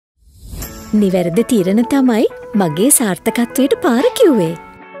නිවැරදි තීරණ තමයි මගේ සාර්ථකත්වයට පාර කිව්වේ.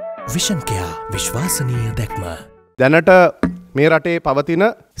 විෂන් කෙයා විශ්වාසනීය දැක්ම. දැනට මේ රටේ පවතින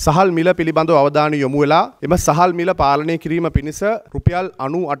සහල් මිල පිළිබඳව අවධානය යොමු වෙලා එම සහල් මිල පාලනය කිරීම පිණිස රුපියල්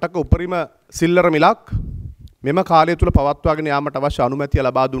 98ක උපරිම සිල්ලර මිලක් මෙම කාලය තුල පවත්වාගෙන යාමට අවශ්‍ය අනුමැතිය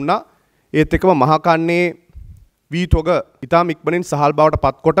ලබා දුන්නා. ඒත් එක්කම මහකන්නේ වී තොග ඉතාම ඉක්මනින් සහල් බවට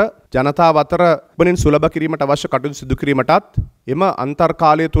පත්කොට ජනතාව අතර ඉක්මනින් සුලභ කිරීමට අවශ්‍ය කටයුතු සිදු කිරීමටත් එම අන්තර්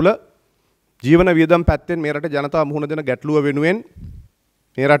කාලය තුල ජීවන වියදම් පැත්තෙන් මේ රටේ ජනතාව මුහුණ දෙන ගැටලුව වෙනුවෙන්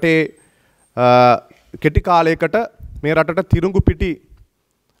මේ රටේ කෙටි කාලයකට මේ රටට තිරුඟු පිටි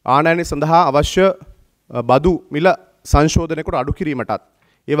ආනයනය සඳහා අවශ්‍ය බදු මිල සංශෝධනයකට අඩු කිරීමටත්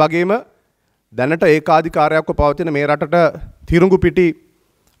ඒ වගේම දැනට ඒකාධිකාරයක්ව පවතින මේ රටට තිරුඟු පිටි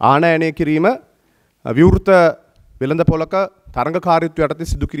ආනයනය කිරීම විවෘත වෙළඳපොළක තරඟකාරීත්වය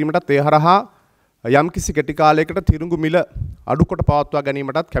යටතේ සිදු කිරීමටත් ඒ හරහා යම්කිසි කෙටි කාලයකට තිරුඟු මිල අඩු කොට පවත්වා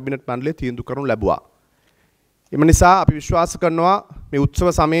ගැනීමටත් කැබිනට් මණ්ඩලය තීන්දුව කරනු ලැබුවා. එම නිසා අපි විශ්වාස කරනවා මේ උත්සව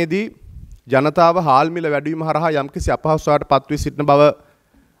සමයේදී ජනතාව හාල් මිල වැඩිවීම හරහා යම්කිසි අපහසුතාවයකට පත් වී සිටින බව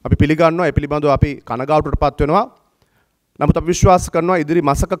අපි පිළිගන්නවා. ඒ පිළිබඳව අපි කනගාටුවට පත් වෙනවා. නමුත් අපි විශ්වාස කරනවා ඉදිරි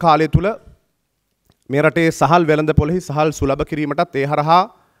මාසක කාලය තුල මේ රටේ සහල් වෙළඳපොළෙහි සහල් සුලභ කිරීමටත් ඒ හරහා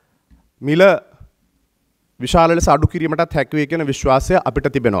මිල විශාල ලෙස අඩු කිරීමටත් හැකි වේ කියන විශ්වාසය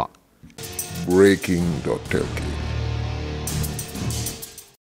අපිට තිබෙනවා. Breaking.lk